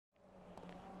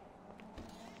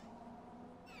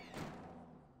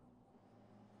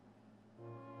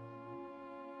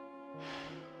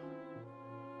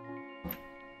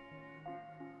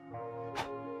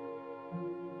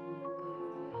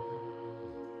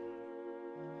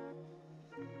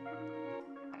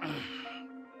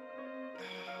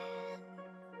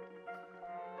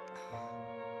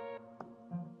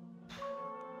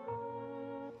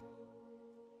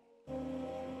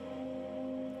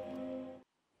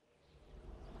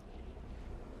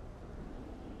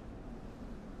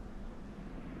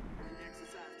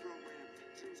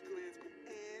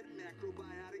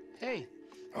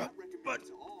But...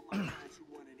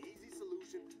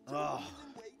 Oh.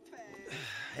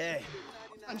 Hey.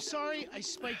 I'm sorry I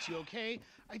spiked you, okay?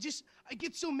 I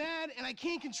get so mad and I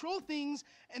can't control things,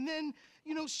 and then,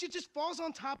 you know, shit just falls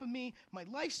on top of me. My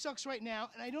life sucks right now,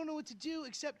 and I don't know what to do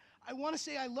except I want to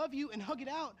say I love you and hug it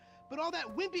out, but all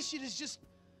that wimpy shit is just,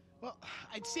 well,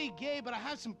 I'd say gay, but I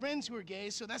have some friends who are gay,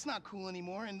 so that's not cool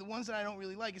anymore, and the ones that I don't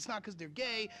really like, it's not because they're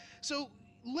gay, so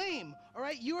lame, all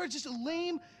right? You are just a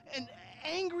lame and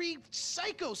angry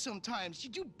psycho sometimes. You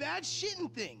do bad shit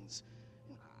and things.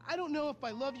 I don't know if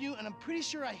I love you, and I'm pretty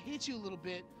sure I hate you a little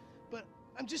bit, but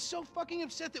I'm just so fucking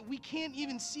upset that we can't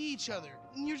even see each other.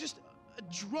 And you're just a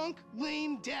drunk,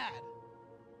 lame dad.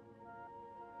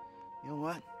 You know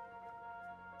what?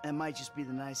 That might just be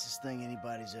the nicest thing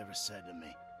anybody's ever said to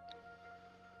me.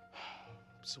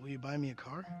 So will you buy me a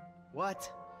car?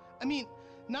 What? I mean,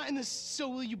 not in the so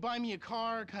will you buy me a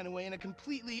car kind of way, in a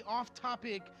completely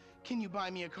off-topic, can you buy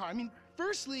me a car? I mean,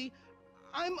 firstly,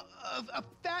 I'm a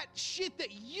fat shit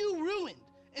that you ruined.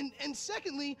 And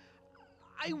secondly,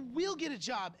 I will get a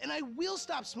job, and I will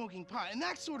stop smoking pot, in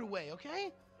that sort of way,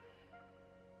 okay?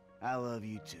 I love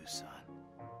you too, son.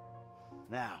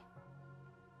 Now,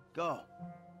 go.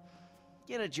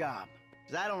 Get a job,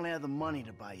 because I don't have the money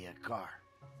to buy you a car.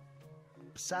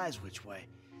 Besides which way,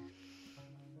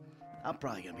 I'm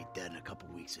probably gonna be dead in a couple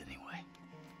weeks anyway.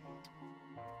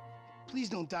 Please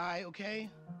don't die, okay?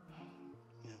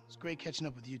 Yeah, it's great catching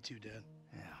up with you too, Dad.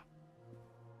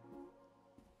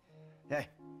 Yeah. Hey,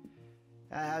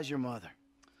 how's your mother?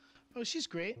 Oh, she's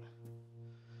great.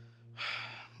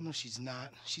 No, she's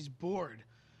not. She's bored.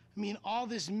 I mean, all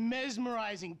this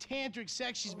mesmerizing tantric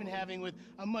sex she's been having with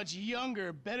a much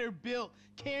younger, better built,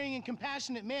 caring and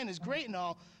compassionate man is great and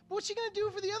all, but what's she gonna do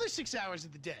for the other 6 hours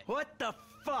of the day? What the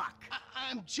fuck?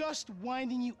 I'm just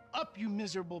winding you up, you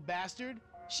miserable bastard.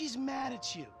 She's mad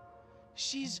at you.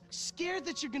 She's scared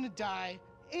that you're gonna die,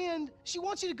 and she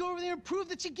wants you to go over there and prove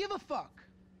that you give a fuck.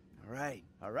 All right.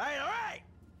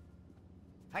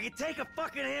 I can take a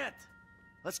fucking hint.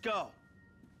 Let's go.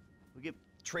 We'll get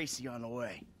Tracy on the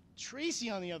way. Tracy,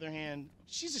 on the other hand,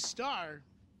 she's a star.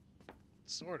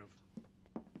 Sort of.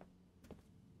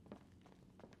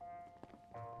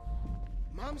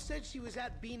 Mom said she was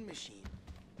at Bean Machine.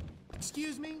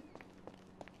 Excuse me?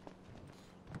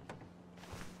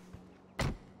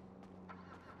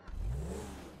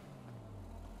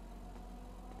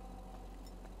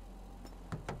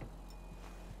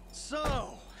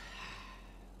 So,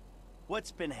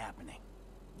 what's been happening?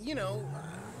 You know,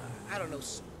 I don't know,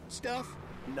 stuff?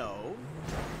 No.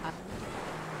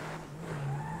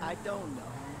 I don't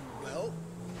know. Well,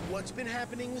 what's been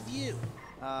happening with you?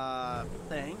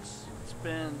 Thanks.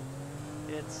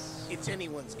 It's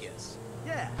anyone's guess.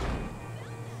 Yeah,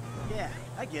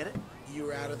 I get it. You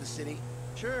were out of the city?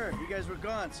 Sure, you guys were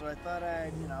gone, so I thought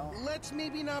I'd, you know... Let's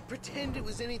maybe not pretend it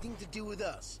was anything to do with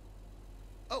us.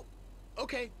 Oh,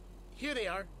 okay. Here they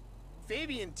are.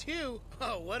 Fabian, too?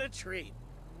 Oh, what a treat.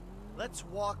 Let's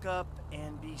walk up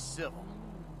and be civil.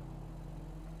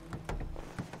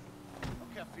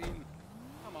 Caffeine.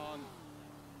 Come on.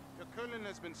 Your Cullen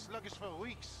has been sluggish for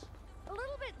weeks. A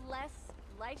little bit less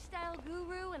lifestyle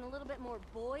guru and a little bit more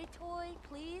boy toy,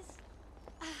 please.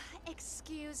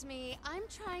 Excuse me, I'm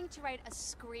trying to write a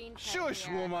screenplay. Shush,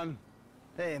 here. woman.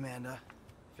 Hey, Amanda.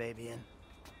 Fabian.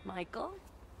 Michael?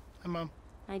 Hi, Mom.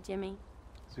 Hi, Jimmy.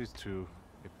 These two,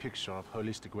 a picture of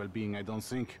holistic well-being, I don't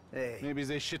think. Hey. Maybe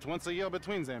they shit once a year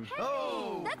between them. Hey,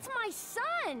 Oh! that's my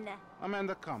son!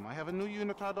 Amanda, come. I have a new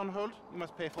Unicard on hold. You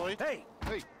must pay for it. Hey!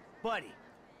 Hey! Buddy,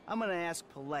 I'm gonna ask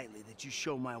politely that you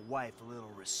show my wife a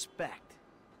little respect.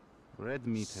 Red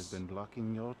meat has been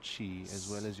blocking your chi as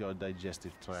well as your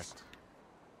digestive tract.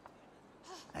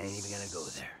 I ain't even gonna go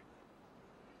there.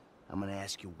 I'm gonna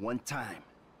ask you one time,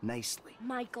 nicely.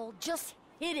 Michael, just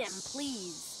hit him,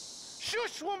 please.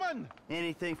 Shush, woman!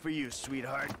 Anything for you,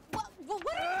 sweetheart. What are you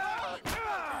doing?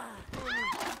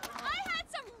 I had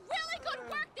some really good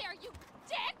work there, you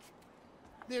dick!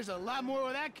 There's a lot more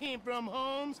where that came from,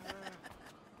 Holmes.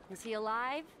 Is he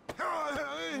alive?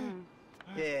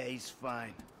 Yeah, he's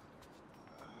fine.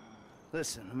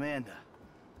 Listen, Amanda.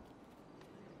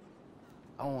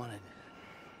 I'm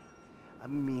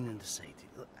meaning to say to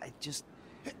you,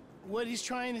 What he's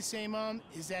trying to say, Mom,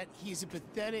 is that he's a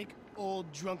pathetic,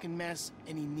 old, drunken mess,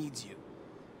 and he needs you.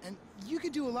 And you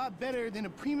could do a lot better than a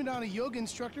prima donna yoga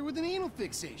instructor with an anal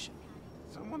fixation.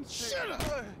 Someone Shut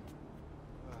up!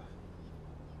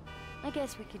 I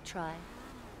guess we could try.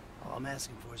 All I'm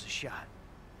asking for is a shot.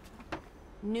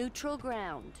 Neutral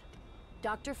ground.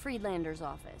 Dr. Friedlander's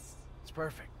office. It's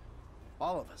perfect.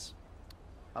 All of us.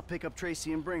 I'll pick up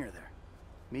Tracy and bring her there.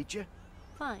 Meet you?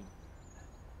 Fine.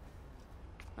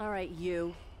 All right,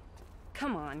 you.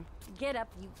 Come on, get up,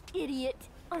 you idiot.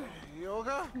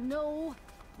 Yoga? No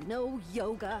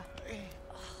yoga.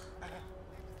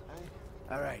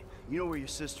 All right, you know where your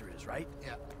sister is, right?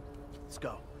 Yeah. Let's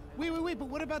go. Wait, but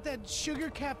what about that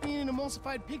sugar, caffeine, and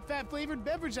emulsified pig fat flavored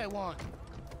beverage I want?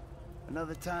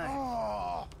 Another time.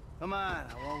 Oh. Come on,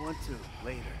 I want one too.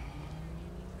 Later.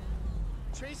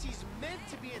 Tracy's meant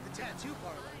to be at the tattoo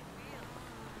parlor.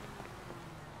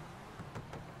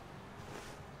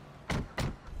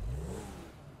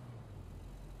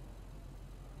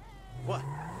 What?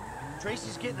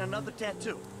 Tracy's getting another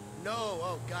tattoo. No,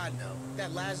 oh God, no.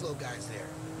 That Laszlo guy's there.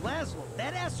 Laszlo,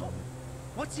 that asshole.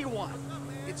 What's he want?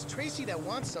 It's Tracy that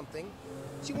wants something.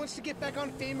 She wants to get back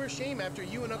on Fame or Shame after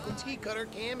you and Uncle T cut her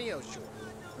cameo short.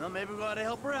 Well, maybe we ought to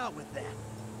help her out with that.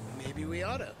 Maybe we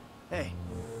oughta. Hey,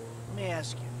 let me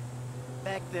ask you.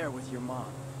 Back there with your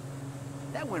mom.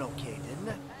 That went okay, didn't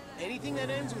it? Anything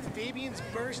that ends with Fabian's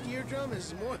burst eardrum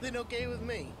is more than okay with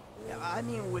me. Yeah, I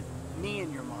mean with me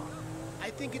and your mom. I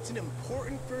think it's an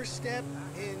important first step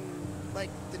in,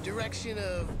 like, the direction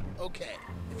of okay,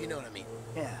 if you know what I mean.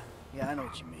 Yeah, I know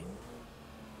what you mean.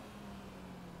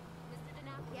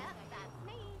 Yep, that's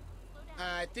me.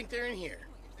 I think they're in here.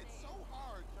 It's so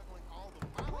hard juggling all the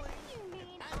modeling, You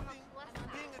mean acting,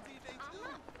 and being a DJ too, you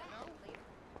know?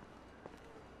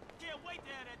 Can't wait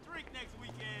to have that drink next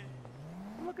weekend.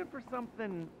 I'm looking for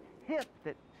something hip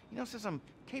that, says I'm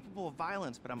capable of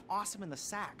violence, but I'm awesome in the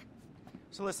sack.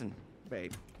 So listen,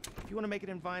 babe, if you want to make it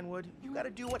in Vinewood, you got to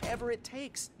do whatever it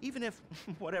takes, even if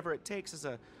whatever it takes is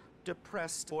a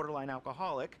depressed borderline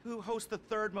alcoholic who hosts the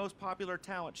third most popular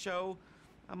talent show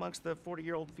amongst the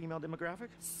 40-year-old female demographic.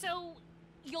 So,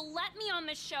 you'll let me on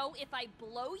the show if I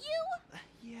blow you?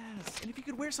 Yes, and if you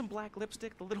could wear some black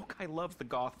lipstick, the little guy loves the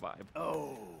goth vibe.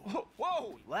 Oh,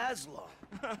 Whoa! Laszlo.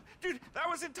 Dude, that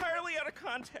was entirely out of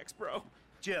context, bro.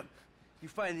 Jim, you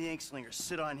find the ink slinger,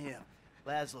 sit on him.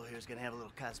 Laszlo here's gonna have a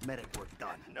little cosmetic work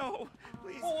done. No,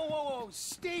 please. Whoa,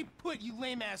 stay put, you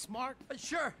lame-ass Mark.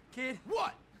 Sure, kid.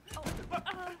 What?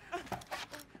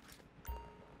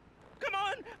 Come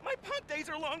on! My punk days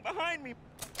are long behind me.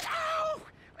 Ow!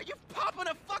 Are you popping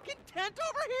a fucking tent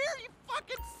over here, you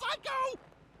fucking psycho?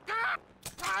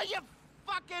 You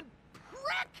fucking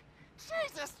prick!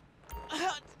 Jesus!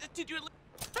 Did you...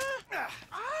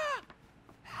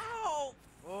 Ow!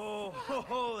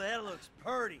 Oh, that looks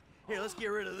pretty. Here, let's get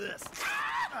rid of this.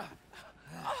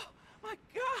 Oh, my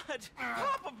God!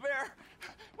 Papa Bear!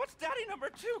 What's Daddy number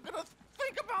 2 gonna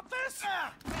think about this?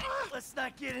 Let's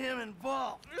not get him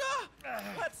involved.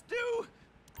 Let's do...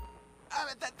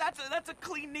 that's a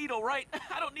clean needle, right?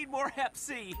 I don't need more Hep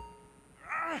C.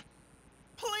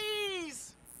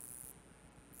 Please!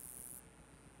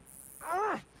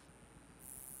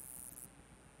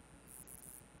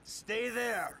 Stay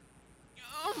there.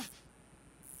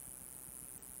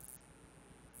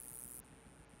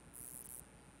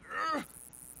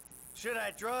 Should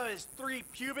I draw his 3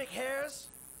 pubic hairs?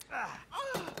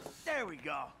 There we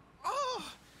go. Oh,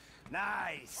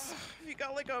 Nice. you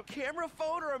got like a camera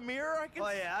phone or a mirror I can... Oh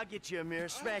yeah, I'll get you a mirror.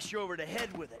 Smash you over the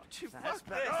head with it. Fuck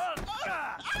better.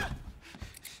 this.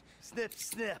 Snip,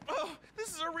 snip. Oh,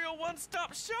 this is a real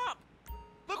one-stop shop.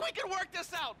 Look, we can work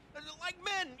this out. Like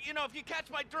men, if you catch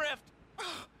my drift.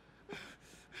 Oh,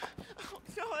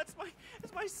 no, that's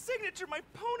my signature, my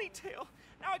ponytail.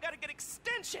 Now I gotta get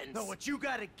extensions. No, what you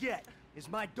gotta get is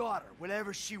my daughter,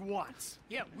 whatever she wants.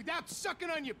 Yeah, without sucking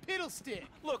on your piddle stick.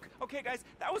 Look, okay, guys,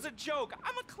 that was a joke.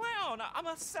 I'm a clown. I'm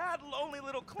a sad, lonely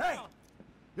little clown. Hey,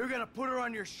 you're gonna put her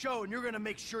on your show and you're gonna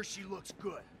make sure she looks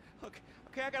good. Look,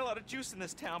 okay, I got a lot of juice in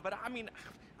this town, but I mean,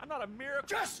 I'm not a miracle.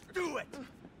 Just do it.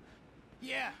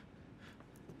 Yeah.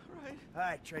 All right. All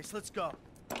right, Trace, let's go.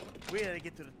 We gotta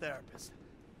get to the therapist.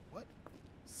 What?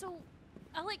 So,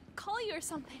 I'll, call you or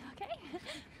something, okay?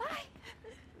 Bye.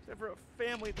 If there's ever a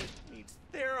family that needs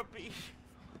therapy,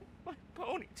 my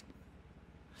ponytail.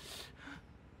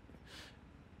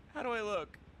 How do I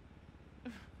look?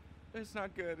 It's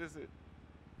not good, is it?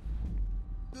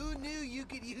 Who knew you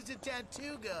could use a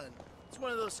tattoo gun? It's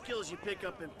one of those skills you pick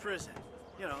up in prison.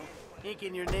 You know,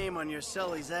 inking your name on your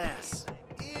cellie's ass.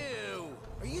 Ew.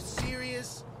 Are you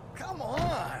serious? Come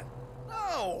on.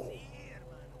 No.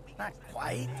 Not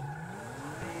quite.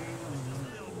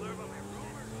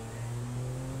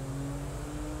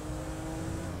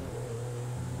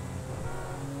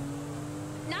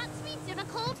 Not to be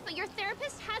difficult, but your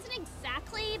therapist hasn't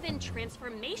exactly been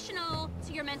transformational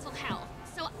to your mental health.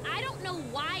 So I don't know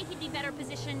why he'd be better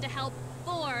positioned to help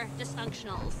 4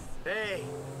 dysfunctionals. Hey,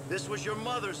 this was your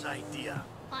mother's idea.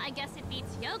 Well, I guess it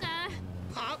beats yoga.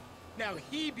 Pop, Now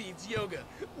he beats yoga.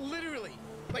 Literally.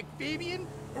 Like Fabian,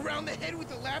 around the head with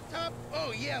the laptop?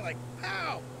 Oh yeah, like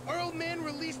pow! Our old man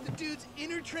released the dude's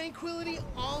inner tranquility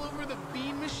all over the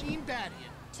bean machine Badian.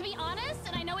 To be honest,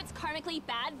 and I know it's karmically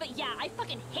bad, but yeah, I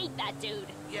fucking hate that dude.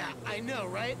 Yeah, I know,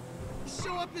 right? He's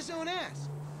so up his own ass.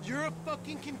 You're a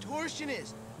fucking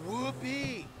contortionist.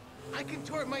 Whoopee. I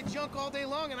contort my junk all day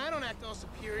long and I don't act all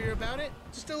superior about it.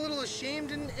 Just a little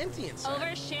ashamed and empty inside.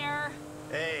 Overshare.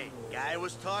 Hey, guy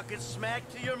was talking smack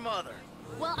to your mother.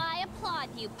 Well, I applaud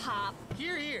you, Pop.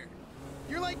 Here, here.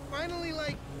 You're like finally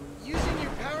like using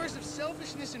your powers of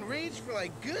selfishness and rage for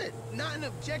like good. Not an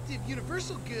objective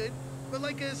universal good, but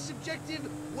like a subjective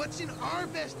what's in our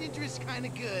best interest kind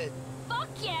of good. Fuck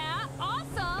yeah,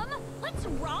 awesome. Let's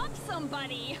rob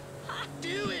somebody.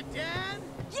 Do it, Dad.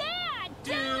 Yeah,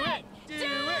 do it. Do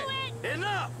it.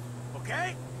 Enough,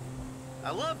 okay?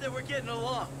 I love that we're getting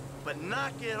along, but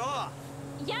knock it off.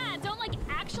 Yeah, don't like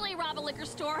actually rob a liquor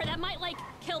store. That might like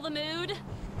kill the mood.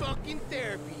 Fucking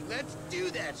therapy. Let's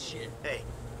do that shit. Hey,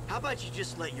 how about you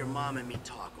just let your mom and me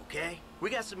talk, okay?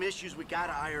 We got some issues we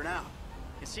gotta iron out.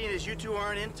 And seeing as you two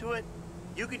aren't into it,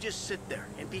 you can just sit there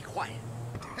and be quiet.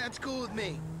 That's cool with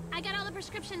me. I got all the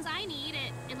prescriptions I need,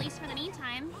 at least for the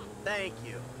meantime. Thank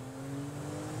you.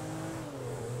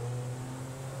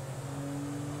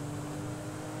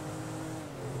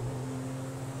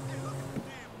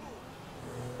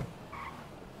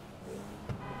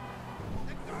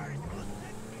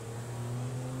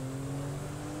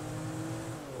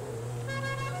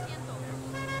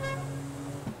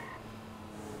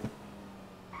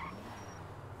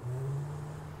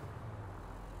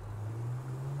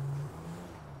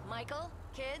 Michael,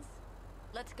 kids,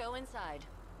 let's go inside.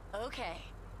 Okay.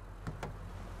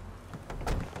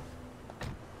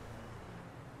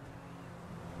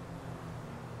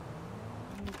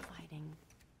 Fighting.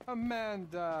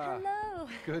 Amanda! Hello.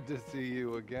 Good to see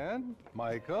you again.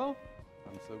 Michael,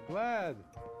 I'm so glad.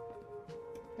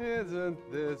 Isn't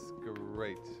this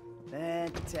great?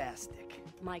 Fantastic.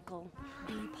 Michael,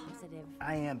 be positive.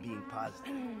 I am being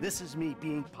positive. This is me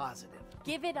being positive.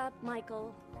 Give it up,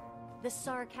 Michael. The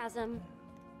sarcasm,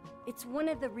 it's one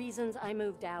of the reasons I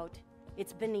moved out.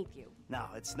 It's beneath you. No,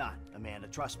 it's not, Amanda.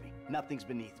 Trust me. Nothing's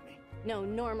beneath me. No,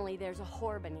 normally there's a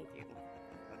whore beneath you.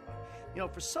 You know,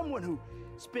 for someone who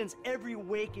spends every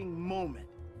waking moment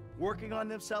working on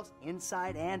themselves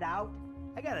inside and out,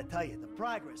 I gotta tell you, the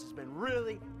progress has been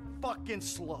really fucking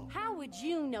slow. How would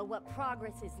you know what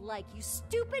progress is like, you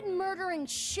stupid murdering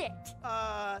shit?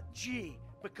 Gee,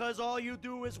 because all you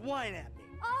do is whine at me.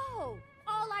 Oh!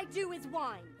 All I do is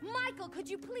whine. Michael, could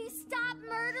you please stop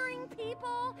murdering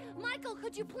people? Michael,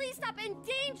 could you please stop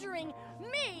endangering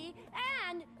me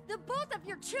and the both of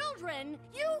your children?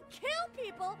 You kill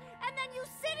people and then you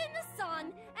sit in the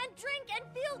sun and drink and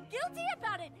feel guilty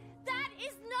about it. That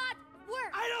is not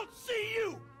work. I don't see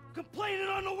you complaining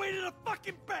on the way to the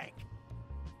fucking bank.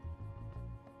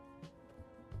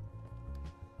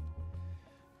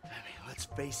 I mean, let's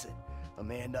face it,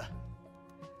 Amanda.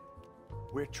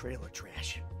 We're trailer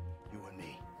trash, you and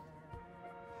me.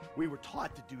 We were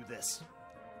taught to do this.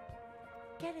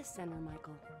 Get a center,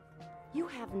 Michael. You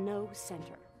have no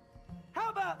center. How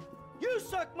about you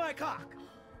suck my cock?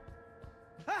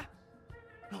 Huh?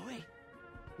 No, wait.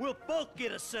 We'll both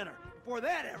get a center before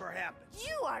that ever happens.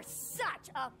 You are such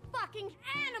a fucking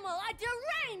animal, a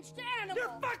deranged animal.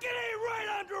 You're fucking right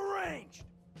on deranged.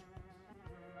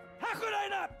 How could I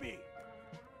not be?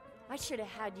 I should have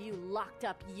had you locked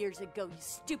up years ago, you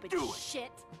stupid shit.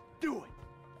 Do it.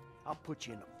 I'll put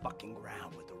you in the fucking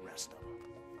ground with the rest of them.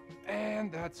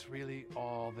 And that's really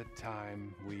all the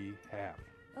time we have.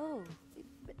 Oh.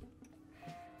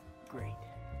 Great.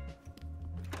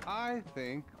 I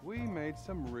think we made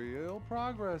some real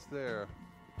progress there.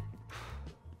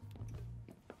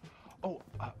 Oh,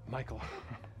 Michael,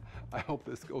 I hope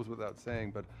this goes without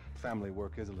saying, but family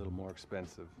work is a little more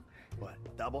expensive. What,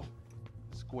 double?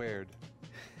 Squared.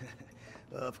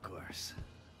 Of course.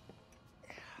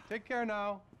 Take care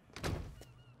now.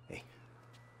 Hey,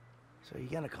 so you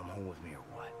gonna come home with me or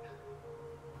what?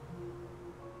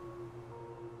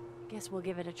 Guess we'll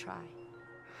give it a try.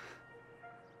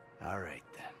 All right,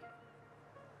 then.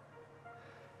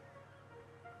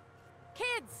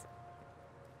 Kids!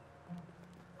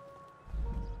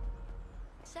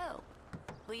 So,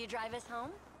 will you drive us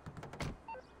home?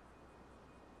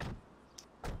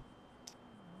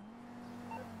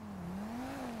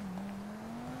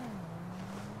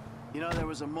 You know, there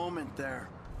was a moment there.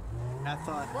 I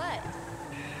thought... What?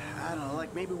 I don't know,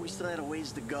 like maybe we still had a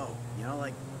ways to go. You know,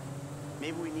 like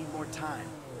maybe we need more time.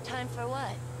 Time for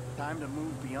what? Time to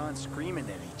move beyond screaming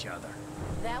at each other.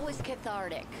 That was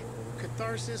cathartic.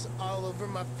 Catharsis all over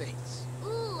my face.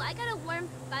 Ooh, I got a warm,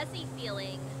 fuzzy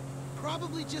feeling.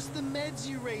 Probably just the meds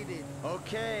you raided.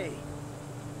 Okay.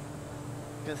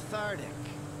 Cathartic.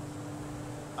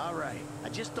 All right. I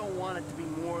just don't want it to be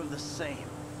more of the same.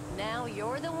 Now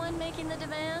you're the one making the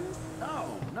demands?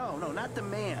 No, not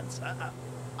demands.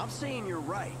 I'm saying you're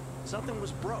right. Something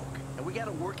was broke, and we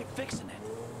gotta work at fixing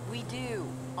it. We do.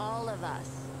 All of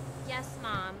us. Yes,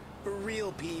 Mom. For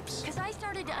real, peeps. Because I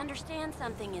started to understand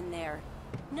something in there.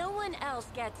 No one else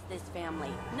gets this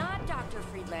family. Not Dr.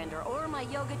 Friedlander, or my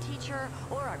yoga teacher,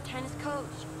 or our tennis coach,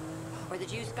 or the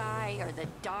juice guy, or the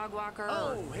dog walker.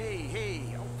 Oh,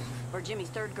 hey. Or Jimmy's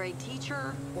third grade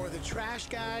teacher. Or the trash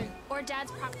guy. Or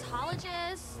Dad's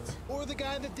proctologist. Or the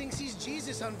guy that thinks he's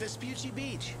Jesus on Vespucci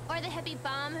Beach. Or the hippie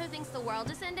bum who thinks the world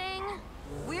is ending.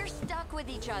 We're stuck with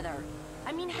each other.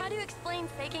 I mean, how do you explain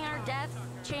faking our deaths,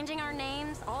 changing our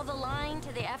names, all the lying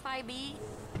to the FIB?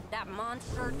 That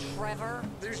monster, Trevor?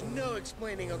 There's no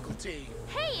explaining Uncle T.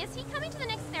 Hey, is he coming to the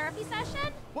next therapy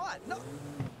session? What?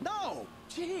 No!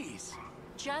 Jeez!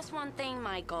 Just one thing,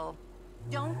 Michael.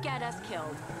 Don't get us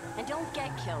killed. And don't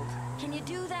get killed. Can you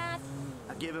do that?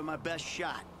 I'll give it my best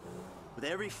shot. With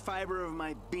every fiber of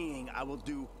my being, I will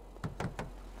do...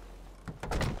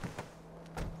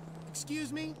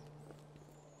 Excuse me?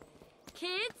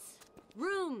 Kids,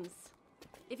 rooms.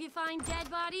 If you find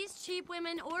dead bodies, cheap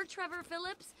women, or Trevor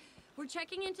Phillips, we're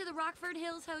checking into the Rockford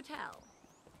Hills Hotel.